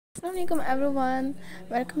Assalamualaikum everyone,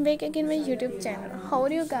 welcome back again my YouTube channel. How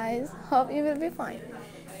are you guys? Hope you will be fine.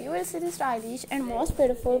 You will see the stylish and most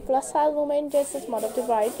beautiful plus size women dresses, one of the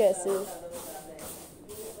bright dresses.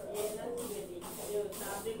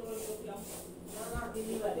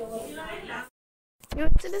 You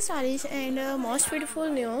will see the stylish and most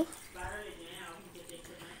beautiful new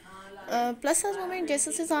plus size women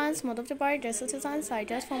dresses designs, most of the bright dresses designs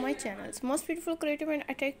ideas for my channels. Most beautiful, creative and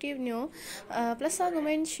attractive new plus size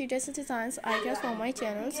women she dresses designs ideas for my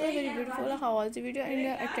channel. So very beautiful how was the video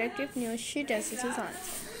and attractive new she dresses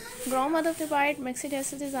designs. Grandmother of the Bride, Maxi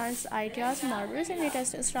dresses designs, ideas, marvelous and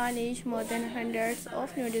latest stylish, more than hundreds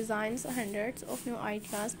of new designs, hundreds of new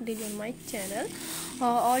ideas daily on my channel.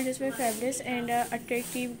 All just very fabulous and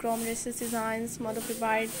attractive grandma dresses designs, Mother of the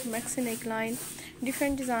Bride, Maxi neckline,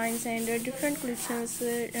 different designs and different collections,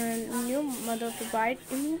 new Mother of the Bride,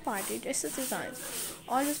 evening party dresses designs.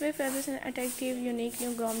 All just very fabulous and attractive, unique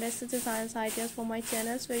new grandma dresses designs, ideas for my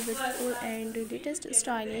channels, very beautiful and latest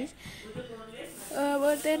stylish.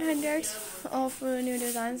 More than hundreds of new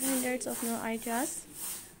designs, hundreds of new ideas,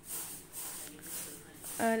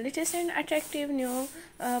 latest and attractive new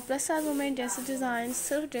plus size women dresses designs,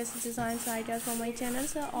 self dresses designs ideas for my channel.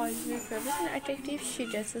 So all with fabrics and attractive she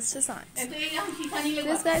dresses designs.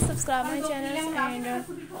 Please guys subscribe my channel and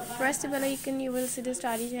press the bell icon. You will see the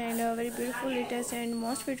stylish and very beautiful, latest and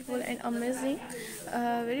most beautiful and amazing,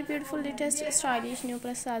 very beautiful, latest, stylish new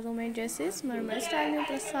plus size women dresses, mermaid style new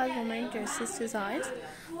plus size women dresses designs,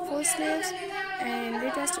 full sleeves and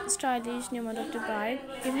latest stylish new Mother of the Bride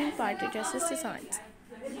evening party dresses designs.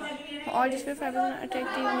 All display fabric and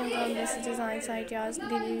attractive new gown dresses designs ideas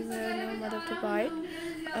daily wear new Mother of the Bride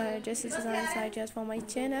dresses designs ideas for my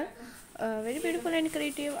channel. Very beautiful and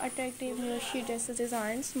creative, attractive new she dresses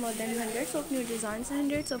designs, more than hundreds of new designs,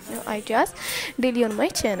 hundreds of new ideas daily on my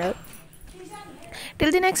channel.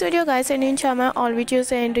 Till the next video guys, and inshallah all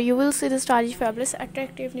videos and you will see the stylish, fabulous,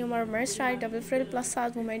 attractive new mermaid style double frill plus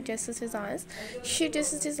size women dresses designs, she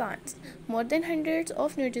dresses designs, more than hundreds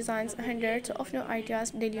of new designs, hundreds of new ideas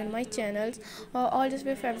daily on my channels. All just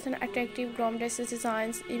very fabulous and attractive grandma dresses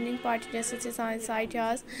designs, evening party dresses designs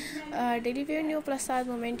ideas, daily wear new plus size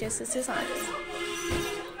women dresses designs.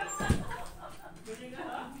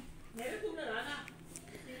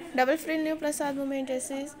 Double frill new plus size women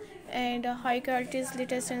dresses and high quality,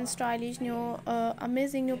 latest and stylish new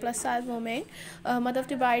amazing new plus size women Mother of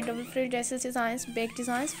the Bride double frill dresses designs, back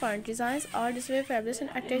designs, front designs, all display fabulous and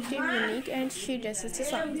attractive, unique and she dresses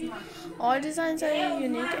designs. All designs are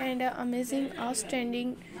unique and amazing,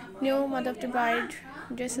 outstanding new Mother of the Bride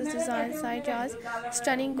dresses designs ideas,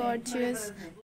 stunning, gorgeous